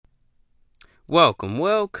Welcome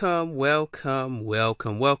to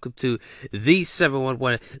the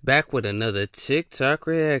 711 back with another TikTok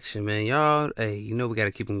reaction, man. Y'all, hey, we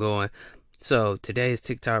gotta keep them going. So today's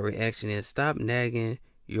TikTok reaction is stop nagging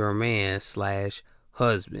your man slash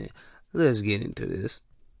husband. Let's get into this.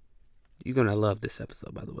 You're gonna love this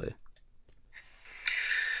episode, by the way.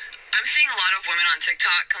 I'm seeing a lot of women on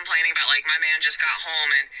TikTok complaining about, like, my man just got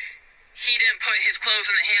home and he didn't put his clothes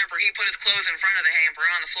in the hamper. He put his clothes in front of the hamper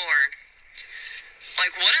on the floor.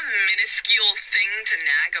 Like, what a minuscule thing to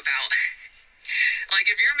nag about. Like,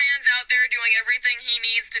 if your man's out there doing everything he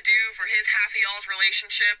needs to do for his half of y'all's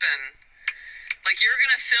relationship and, like, you're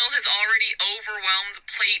gonna fill his already overwhelmed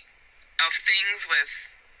plate of things with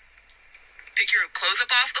pick your clothes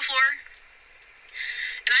up off the floor?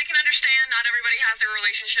 And I can understand not everybody has their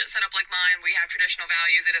relationship set up like mine. We have traditional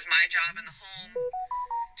values. It is my job in the home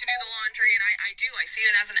to do the laundry, and I do. I see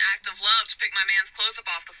it as an act of love to pick my man's clothes up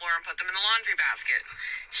off the floor and put them in the laundry basket.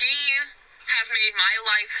 He has made my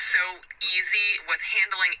life so easy with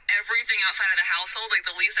handling everything outside of the household. Like,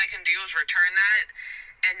 the least I can do is return that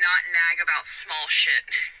and not nag about small shit.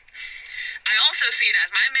 I also see it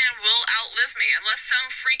as my man will outlive me. Unless some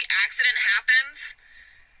freak accident happens,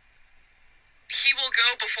 he will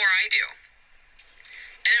go before I do.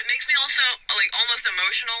 And it makes me also, like, almost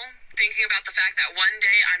emotional thinking about the fact that one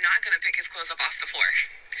day I'm not going to pick his clothes up off the floor.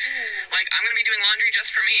 Like, I'm going to be doing laundry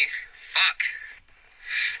just for me. Fuck.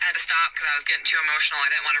 I had to stop because I was getting too emotional.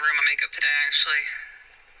 I didn't want to ruin my makeup today. I actually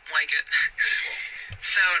like it.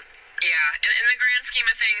 So, yeah, in the grand scheme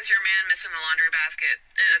of things, your man missing the laundry basket,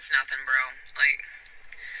 it's nothing, bro. Like,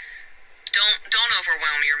 don't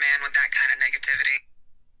overwhelm your man with that kind of negativity.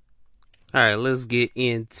 Alright, let's get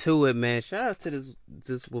into it, man. Shout out to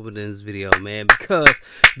this woman in this video, man, because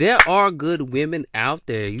there are good women out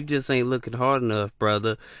there. You just ain't looking hard enough,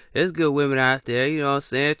 brother. There's good women out there, you know what I'm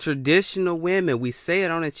saying? Traditional women. We say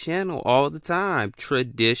it on the channel all the time.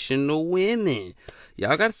 Traditional women.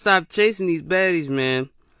 Y'all gotta stop chasing these baddies,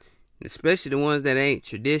 man. Especially the ones that ain't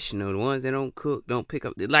traditional. The ones that don't cook, don't pick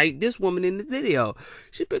up. Like this woman in the video.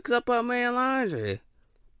 She picks up her man laundry.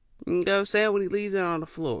 You know what I'm saying? When he leaves it on the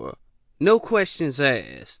floor. No questions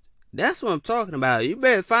asked. That's what I'm talking about. You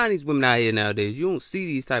better find these women out here nowadays. You don't see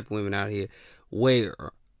these type of women out here.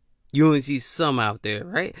 Where? You only see some out there,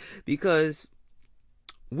 right? Because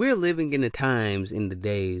we're living in the times, in the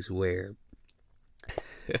days where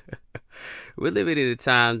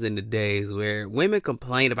women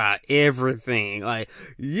complain about everything. Like,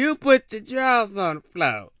 you put your drawers on the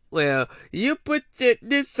floor. Well, you put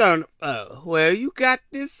this on the floor. Well, you got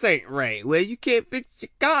this ain't right. Well, you can't fix your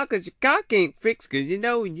car because your car can't fix because, you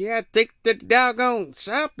have to take it to the doggone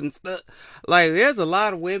shop and stuff. Like, there's a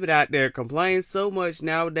lot of women out there complain so much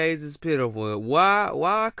nowadays, it's pitiful.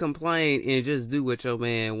 Why complain and just do what your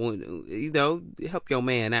man want, help your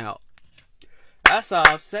man out? That's all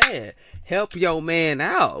I'm saying. Help your man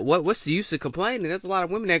out. What's the use of complaining? There's a lot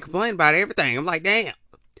of women that complain about everything. I'm like, damn.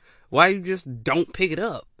 Why you just don't pick it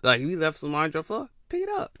up? Like, you left some laundry on the floor, pick it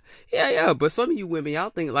up. Yeah. But some of you women, y'all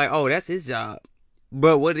think like, oh, that's his job.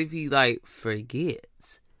 But what if he, like,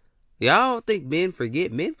 forgets? Y'all don't think men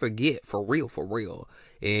forget? Men forget for real.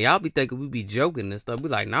 And y'all be thinking we be joking and stuff. We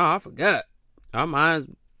like, nah, I forgot. Our minds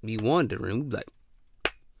be wondering. We be like,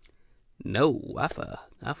 no, I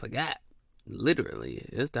forgot. Literally,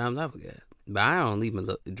 there's times I forgot. But I don't even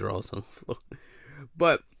look the drawers on the floor.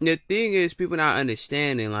 But the thing is, people not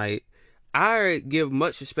understanding. Like, I give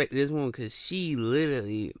much respect to this woman because she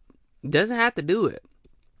literally doesn't have to do it.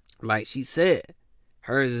 Like she said,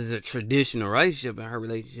 hers is a traditional relationship, and her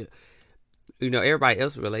relationship, everybody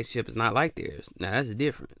else's relationship is not like theirs. Now, that's the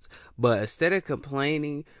difference. But instead of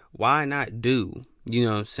complaining, why not do? You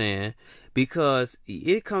know what I'm saying? Because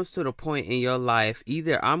it comes to the point in your life,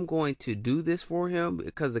 either I'm going to do this for him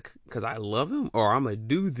because I love him, or I'm going to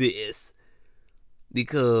do this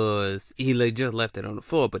because he just left it on the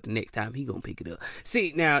floor, but the next time he gonna pick it up.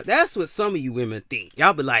 See, now, that's what some of you women think.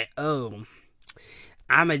 Y'all be like, oh,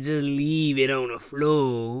 I'ma just leave it on the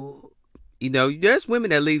floor. There's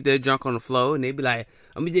women that leave their junk on the floor, and they be like,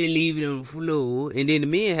 I'ma just leave it on the floor. And then the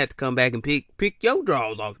men have to come back and pick your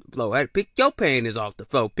drawers off the floor. Have to pick your panties off the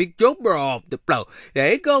floor. Pick your bra off the floor. Now,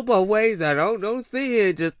 it go both ways. I don't sit here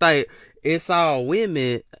and just think it's all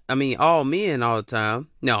women. I mean, all men all the time.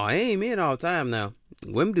 No, it ain't men all the time now.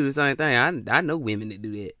 Women do the same thing. I know women that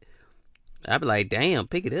do that. I be like, damn,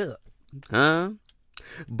 pick it up. Huh?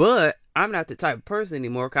 But I'm not the type of person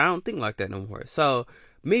anymore because I don't think like that no more. So,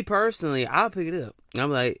 me personally, I'll pick it up. I'm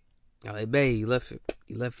like, babe, you left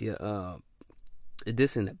your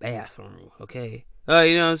this in the bathroom, okay?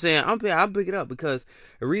 You know what I'm saying? I'll pick it up because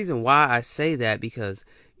the reason why I say that, because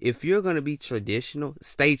if you're gonna be traditional,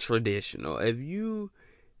 stay traditional. If you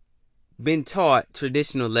been taught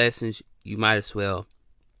traditional lessons, you might as well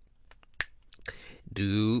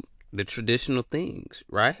do the traditional things,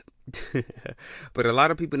 right? But a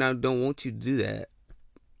lot of people now don't want you to do that,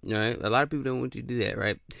 right? A lot of people don't want you to do that,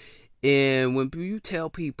 right? And when you tell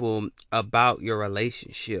people about your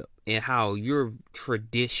relationship and how you're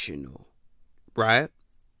traditional, right?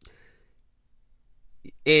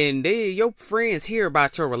 And your friends hear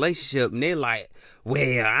about your relationship and they're like,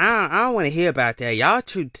 well, I don't want to hear about that. Y'all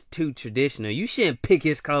too traditional. You shouldn't pick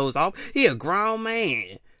his clothes off. He a grown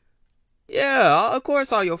man. Yeah, of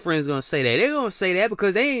course all your friends gonna say that. They're gonna say that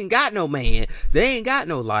because they ain't got no man. They ain't got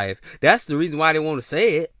no life. That's the reason why they want to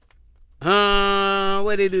say it.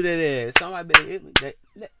 What they do that is? Somebody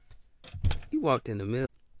you walked in the middle.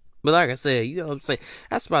 But like I said, you know what I'm saying?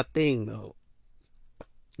 That's my thing though.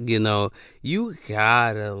 You know, you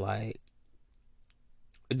gotta like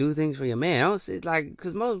do things for your man. I don't say like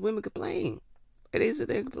because most women complain. They say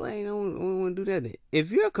they complain. I don't want to do that.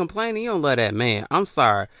 If you're complaining, you don't love that man. I'm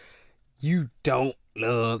sorry. You don't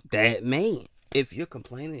love that man. If you're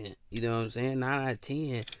complaining, you know what I'm saying? 9 out of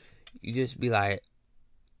 10, you just be like,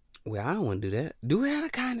 well, I don't want to do that. Do it out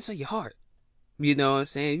of kindness of your heart. You know what I'm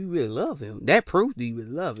saying? You really love him. That proves that you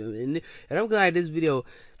really love him. And I'm glad this video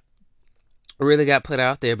really got put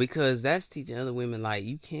out there because that's teaching other women like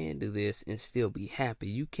you can do this and still be happy.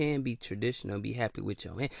 You can be traditional and be happy with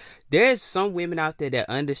your man. There's some women out there that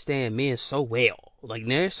understand men so well. Like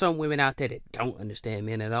there's some women out there that don't understand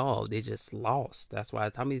men at all. They're just lost. That's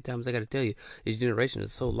why how many times I gotta tell you, this generation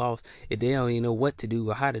is so lost if they don't even know what to do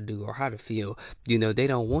or how to feel. You know, they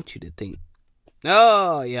don't want you to think.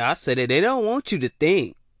 Oh yeah, I said it. They don't want you to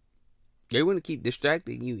think. They want to keep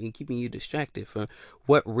distracting you and keeping you distracted from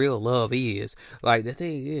what real love is. Like the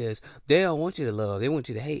thing is, they don't want you to love. They want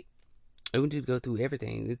you to hate. They want you to go through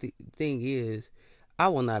everything. The thing is, I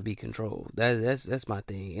will not be controlled. That's my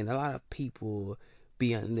thing. And a lot of people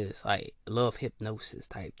be on this like love hypnosis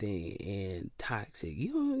type thing and toxic.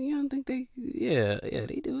 You don't think they? Yeah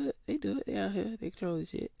they do it. They do it. Yeah they control this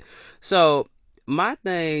shit. So my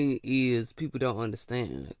thing is people don't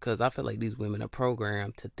understand because I feel like these women are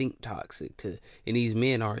programmed to think toxic to, and these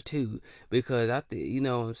men are too because I think you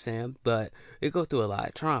know what I'm saying. But they go through a lot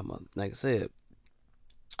of trauma, like I said.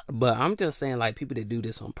 But I'm just saying, like, people that do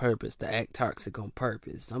this on purpose, to act toxic on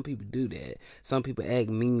purpose. Some people do that. Some people act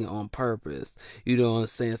mean on purpose. You know what I'm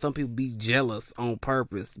saying? Some people be jealous on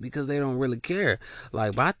purpose because they don't really care.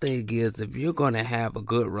 Like, my thing is, if you're going to have a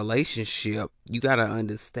good relationship, you got to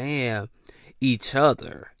understand each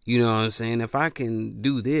other. You know what I'm saying? If I can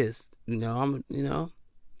do this, then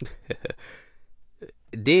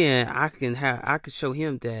I can show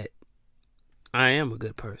him that I am a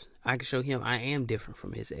good person. I can show him I am different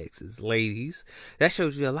from his exes. Ladies, that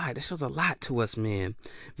shows you a lot. That shows a lot to us men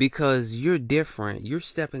because you're different. You're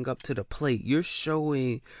stepping up to the plate. You're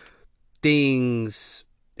showing things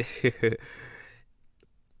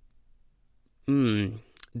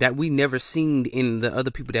that we never seen in the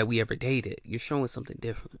other people that we ever dated. You're showing something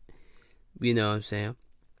different. You know what I'm saying?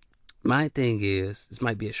 My thing is, this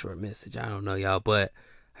might be a short message. I don't know, y'all, but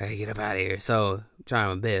I gotta get up out of here. So, I'm trying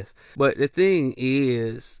my best. But the thing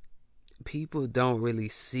is, people don't really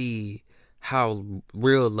see how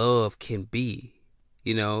real love can be.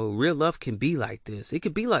 You know, real love can be like this. It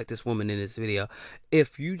could be like this woman in this video.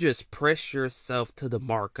 If you just press yourself to the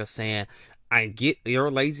mark of saying, I get your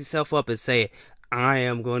lazy self up and say, I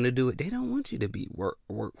am going to do it. They don't want you to be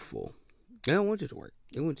workful. They don't want you to work.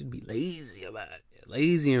 They want you to be lazy about it.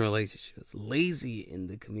 Lazy in relationships, lazy in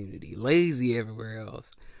the community, lazy everywhere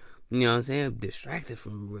else. You know what I'm saying? Distracted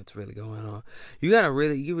from what's really going on. You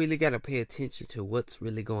really gotta pay attention to what's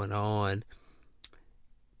really going on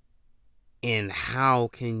and how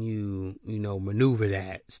can you, maneuver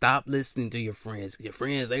that. Stop listening to your friends. Your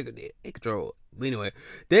friends, they control it. But anyway,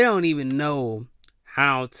 they don't even know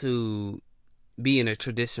how to be in a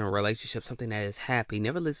traditional relationship, something that is happy.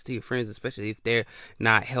 Never listen to your friends, especially if they're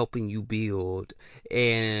not helping you build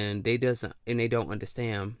and they don't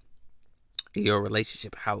understand your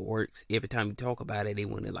relationship, how it works. Every time you talk about it, they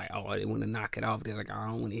want to knock it off. They're like, I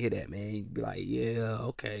don't want to hear that, man. You be like, yeah,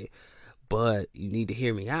 okay, but you need to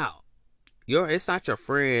hear me out. It's not your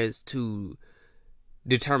friends to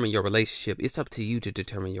determine your relationship. It's up to you to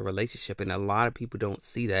determine your relationship, and a lot of people don't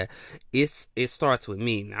see that. It starts with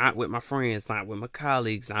me, not with my friends, not with my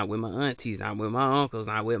colleagues, not with my aunties, not with my uncles,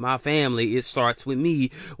 not with my family. It starts with me.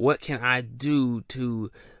 What can I do to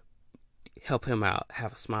help him out,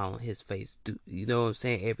 have a smile on his face, you know what I'm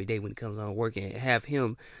saying, every day when he comes on work, and have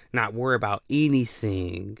him not worry about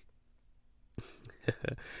anything.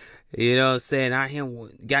 You know what I'm saying? I him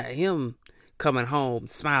got him coming home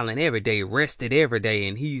smiling every day, rested every day,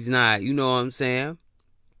 and he's not. You know what I'm saying?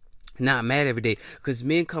 Not mad every day, because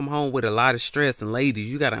men come home with a lot of stress, and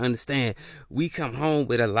ladies, you got to understand, we come home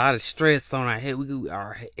with a lot of stress on our head.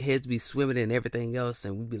 Our heads be swimming and everything else,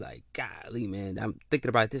 and we be like, golly, man, I'm thinking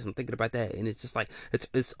about this, I'm thinking about that, and it's just like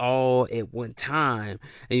it's all at one time.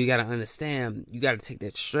 And you got to understand, you got to take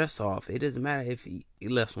that stress off. It doesn't matter if he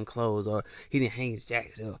left some clothes, or he didn't hang his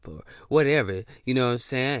jacket up, or whatever. You know what I'm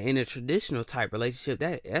saying? In a traditional type relationship,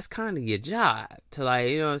 that's kind of your job to, like,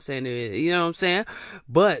 you know what I'm saying? You know what I'm saying?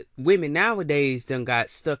 But women nowadays done got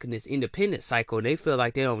stuck in this independent cycle. They feel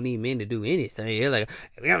like they don't need men to do anything. They're like,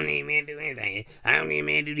 we don't need men to do anything. I don't need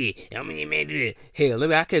men to do this. I don't need men to do that.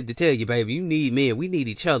 Hell, I kept to tell you, baby, you need men. We need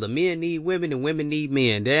each other. Men need women and women need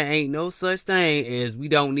men. There ain't no such thing as we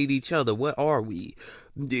don't need each other. What are we?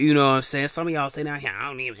 You know what I'm saying? Some of y'all say, now, I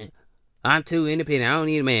don't need a man. I'm too independent. I don't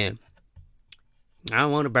need a man. I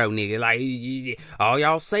don't want a broke nigga. Like, all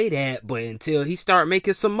y'all say that, but until he start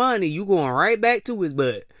making some money, you going right back to his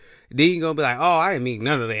butt. Then you gonna be like, oh, I didn't mean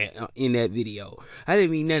none of that in that video. I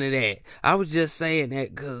didn't mean none of that. I was just saying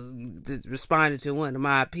that because responding to one of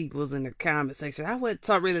my peoples in the comment section. I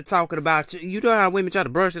wasn't really talking about you. You know how women try to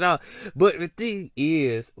brush it off. But the thing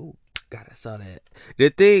is, oh, God, I saw that. The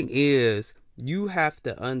thing is, you have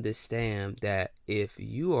to understand that if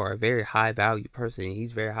you are a very high value person and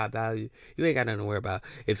he's very high value, you ain't got nothing to worry about.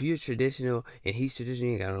 If you're traditional and he's traditional,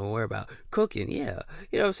 you ain't got nothing to worry about. Cooking, yeah.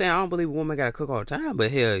 You know what I'm saying? I don't believe a woman gotta cook all the time,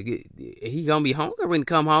 but hell, he gonna be hungry when he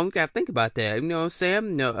come home. You gotta think about that. You know what I'm saying?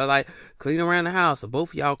 You know, like clean around the house, or both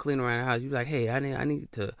of y'all clean around the house. You like, hey, I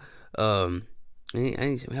need to um I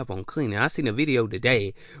need some help on cleaning. I seen a video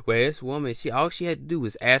today where this woman, all she had to do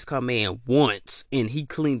was ask her man once, and he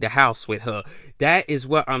cleaned the house with her. That is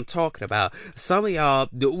what I'm talking about. Some of y'all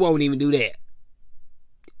won't even do that.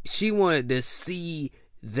 She wanted to see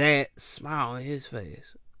that smile on his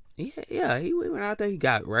face. Yeah, he went out there. He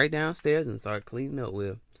got right downstairs and started cleaning up with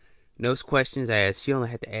her. No questions asked. She only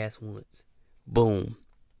had to ask once. Boom.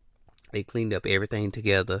 They cleaned up everything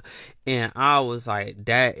together, and I was like,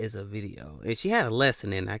 that is a video. And she had a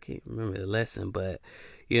lesson in. I can't remember the lesson, but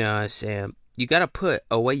you know what I'm saying, you got to put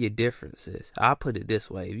away your differences. I'll put it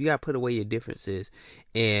this way: you got to put away your differences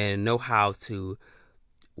and know how to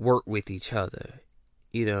work with each other.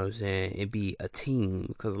 You know what I'm saying? And be a team,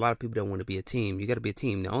 because a lot of people don't want to be a team. You got to be a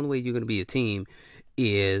team. The only way you're going to be a team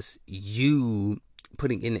is you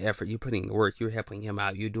putting in the effort, you're putting in the work, you're helping him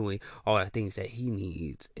out, you're doing all the things that he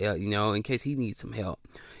needs. You know, in case he needs some help,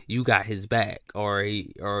 you got his back, or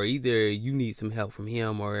either you need some help from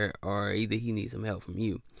him, or either he needs some help from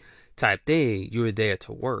you. Type thing, you're there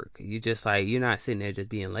to work. You just like, you're not sitting there just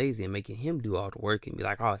being lazy and making him do all the work and be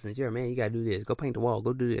like, oh, since you're a man, you gotta do this, go paint the wall,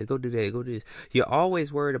 go do this, go do that, go do this. You're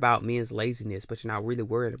always worried about men's laziness, but you're not really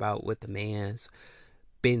worried about what the man's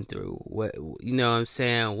been through, what, you know what I'm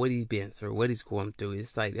saying, what he's been through, what he's going through.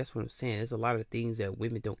 It's like, that's what I'm saying. There's a lot of things that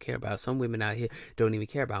women don't care about. Some women out here don't even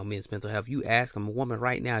care about men's mental health. You ask them, a woman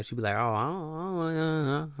right now, she'll be like,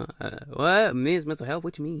 oh, what, men's mental health,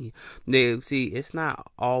 what you mean? They see, it's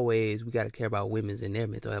not always we got to care about women's and their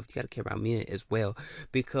mental health. You got to care about men as well,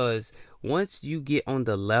 because once you get on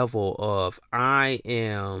the level of, I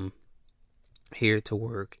am here to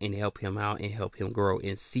work and help him out and help him grow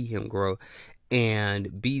and see him grow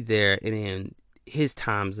and be there and in his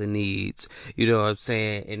times and needs, you know what I'm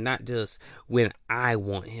saying? And not just when I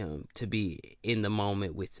want him to be in the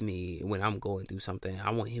moment with me when I'm going through something.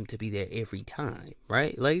 I want him to be there every time,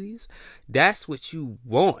 right, ladies? That's what you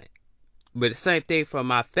want. But the same thing for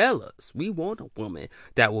my fellas. We want a woman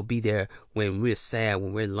that will be there when we're sad,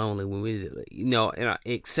 when we're lonely, when we're, you know,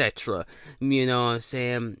 etc. You know what I'm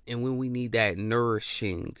saying? And when we need that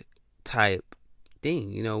nourishing type thing,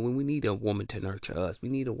 you know, when we need a woman to nurture us, we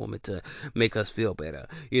need a woman to make us feel better,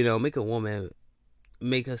 you know, make a woman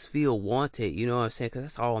make us feel wanted, you know what I'm saying? Because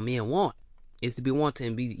that's all men want, is to be wanted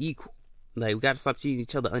and be equal. Like, we got to stop treating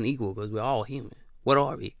each other unequal, because we're all human. What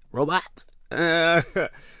are we? Robots?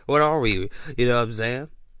 What are we? You know what I'm saying?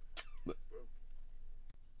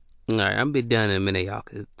 Alright, I'm be done in a minute, y'all.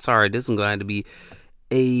 Sorry, this one's going to have to be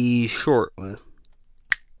a short one.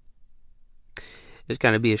 It's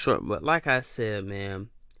going to be a short one. But like I said, man,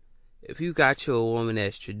 if you got your woman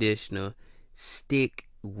that's traditional, stick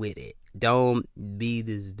with it. Don't be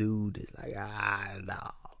this dude that's like, no.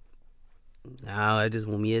 No, I just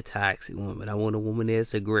want me a toxic woman. I want a woman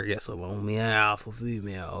that's aggressive. I want me an alpha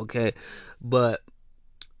female, okay? But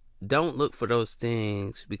don't look for those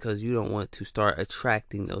things, because you don't want to start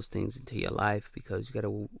attracting those things into your life, because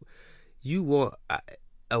you want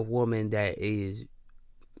a woman that is,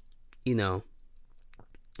 you know,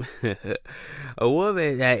 A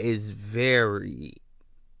woman that is very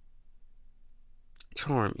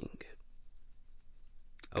charming,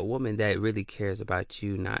 a woman that really cares about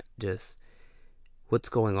you, not just what's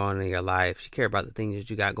going on in your life. She care about the things that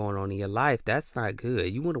you got going on in your life. That's not good.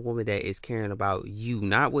 You want a woman that is caring about you,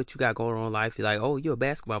 not what you got going on in life. You're like, oh, you're a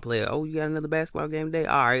basketball player. Oh, you got another basketball game today.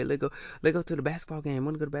 All right, let's go to the basketball game.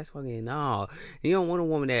 Want to go to the basketball game? No, you don't want a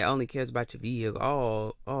woman that only cares about your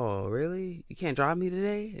vehicle. Oh, really? You can't drive me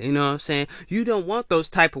today? You know what I'm saying? You don't want those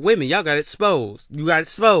type of women. Y'all got exposed. You got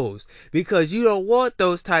exposed because you don't want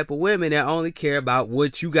those type of women that only care about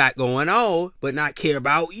what you got going on, but not care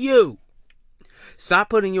about you. Stop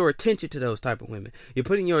putting your attention to those type of women. You're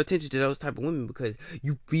putting your attention to those type of women because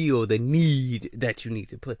you feel the need that you need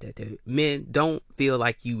to put that there. Men don't feel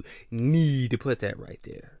like you need to put that right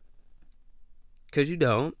there. Because you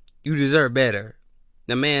don't. You deserve better.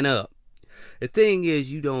 Now man up. The thing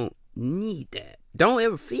is, you don't need that. Don't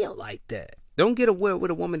ever feel like that. Don't get away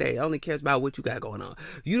with a woman that only cares about what you got going on.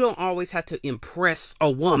 You don't always have to impress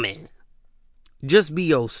a woman. Just be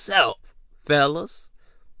yourself, fellas.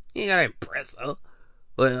 You ain't gotta impress her.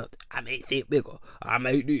 Well, I made it bigger. I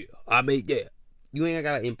made this. I made that. You ain't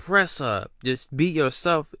gotta impress her. Just be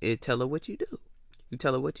yourself and tell her what you do. You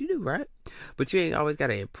tell her what you do, right? But you ain't always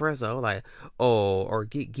gotta impress her, like, oh, or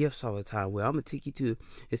get gifts all the time. Well, I'm gonna take you to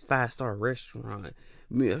this 5-star restaurant.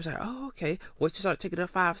 I was like, oh, okay. Once you start taking her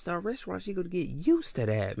 5-star restaurants, you're gonna get used to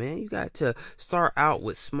that, man. You got to start out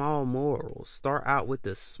with small morals. Start out with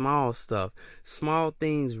the small stuff. Small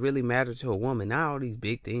things really matter to a woman. Not all these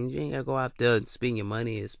big things. You ain't gotta go out there and spend your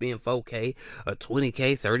money and spend 4K, or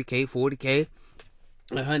 20K, 30K, 40K.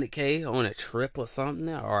 100K on a trip or something,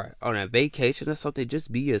 or on a vacation or something.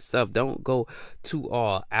 Just be yourself. Don't go too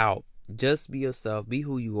all out. Just be yourself. Be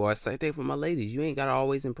who you are. Same thing for my ladies. You ain't gotta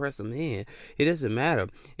always impress a man. It doesn't matter.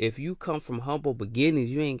 If you come from humble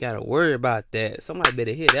beginnings, you ain't gotta worry about that. Somebody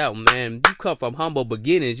better hit that one, man. You come from humble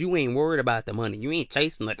beginnings, you ain't worried about the money. You ain't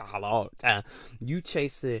chasing the dollar all the time. You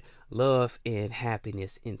chasing love and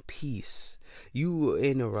happiness and peace. You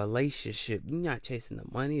in a relationship. You not chasing the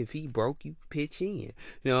money. If he broke, you pitch in. You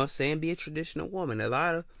know what I'm saying? Be a traditional woman. A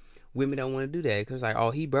lot of women don't want to do that because, like,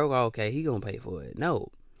 oh, he broke, okay, he gonna pay for it. No,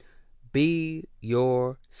 be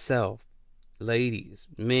yourself, ladies,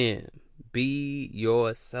 men. Be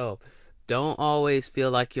yourself. Don't always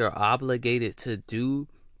feel like you're obligated to do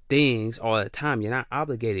things all the time. You're not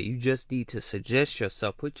obligated. You just need to suggest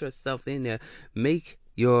yourself. Put yourself in there. Make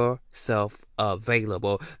yourself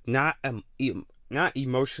available. Not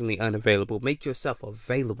emotionally unavailable. Make yourself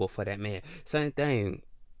available for that man. Same thing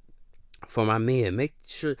for my men. Make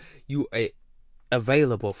sure you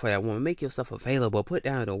available for that woman. Make yourself available. Put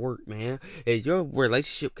down the work, man. And your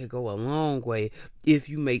relationship can go a long way if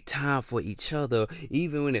you make time for each other.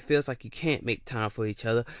 Even when it feels like you can't make time for each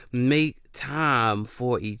other, make time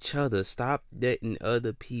for each other. Stop letting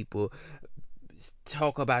other people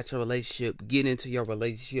talk about your relationship, get into your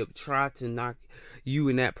relationship, try to knock you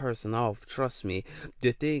and that person off. Trust me.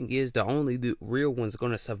 The thing is, the real ones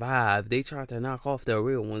gonna survive. They tried to knock off the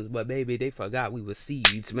real ones, but baby, they forgot we were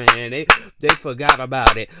seeds, man. They forgot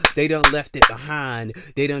about it. They done left it behind.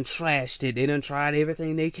 They done trashed it. They done tried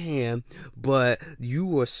everything they can. But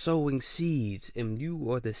you are sowing seeds, and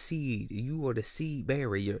you are the seed. You are the seed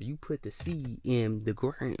barrier. You put the seed in the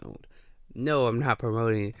ground. No, I'm not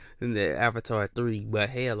promoting the Avatar 3, but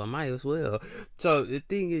hell, I might as well. So the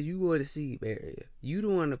thing is, you are the seed barrier. You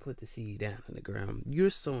don't want to put the seed down in the ground. You're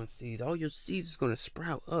sowing seeds. All your seeds is going to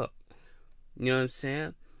sprout up. You know what I'm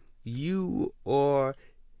saying? You are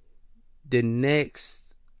the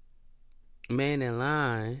next man in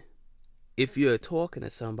line. If you're talking to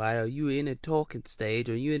somebody, or you in a talking stage,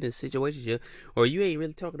 or you in a situation, or you ain't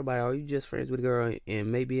really talking about it, or you just friends with a girl,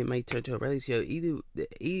 and maybe it may turn to a relationship.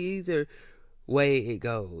 Either way it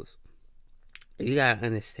goes, you gotta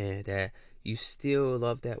understand that you still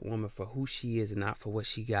love that woman for who she is and not for what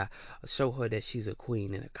she got. Show her that she's a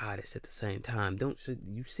queen and a goddess at the same time. Don't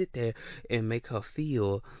you sit there and make her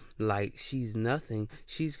feel like she's nothing.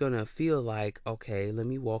 She's gonna feel like, okay, let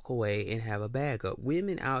me walk away and have a bag up.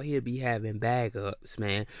 Women out here be having bag ups,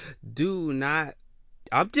 man. Do not.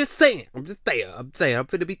 I'm just saying. I'm saying. I'm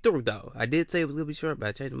finna be through though. I did say it was gonna be short, but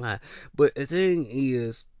I changed my mind. But the thing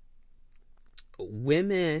is,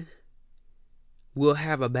 women will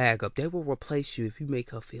have a bag up. They will replace you if you make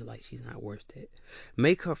her feel like she's not worth it.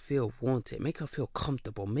 Make her feel wanted. Make her feel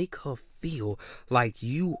comfortable. Make her feel like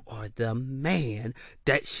you are the man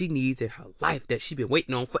that she needs in her life, that she's been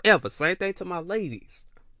waiting on forever. Same thing to my ladies.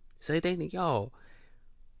 Same thing to y'all.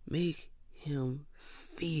 Make him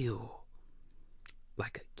feel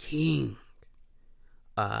like a king.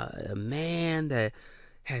 A man that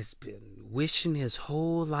has been wishing his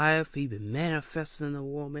whole life he been manifesting a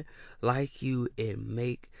woman like you and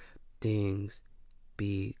make things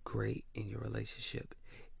be great in your relationship.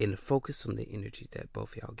 And focus on the energy that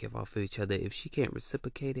both y'all give off of each other. If she can't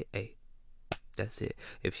reciprocate it, hey, that's it.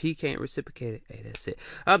 If she can't reciprocate it, hey, that's it.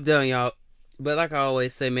 I'm done, y'all. But like I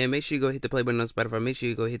always say, man, make sure you go hit the play button on Spotify. Make sure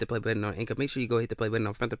you go hit the play button on Anchor. Make sure you go hit the play button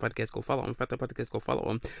on Fanta Podcast. Go follow on Fanta Podcast. Go follow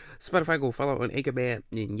on Spotify. Go follow on Anchor, man.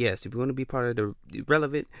 And yes, if you want to be part of the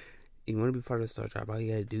relevant, if you want to be part of the Star Tribe, all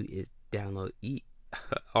you gotta do is download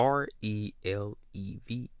RELEVNT.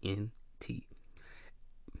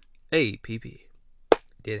 APP.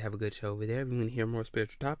 Did have a good show over there. If you want to hear more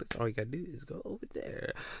spiritual topics, all you gotta do is go over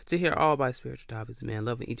there to hear all my spiritual topics, man.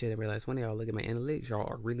 Loving each and every last one of y'all. Look at my analytics. Y'all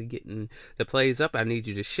are really getting the plays up. I need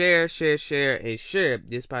you to share, and share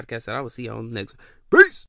this podcast, and I will see you on the next one. Peace!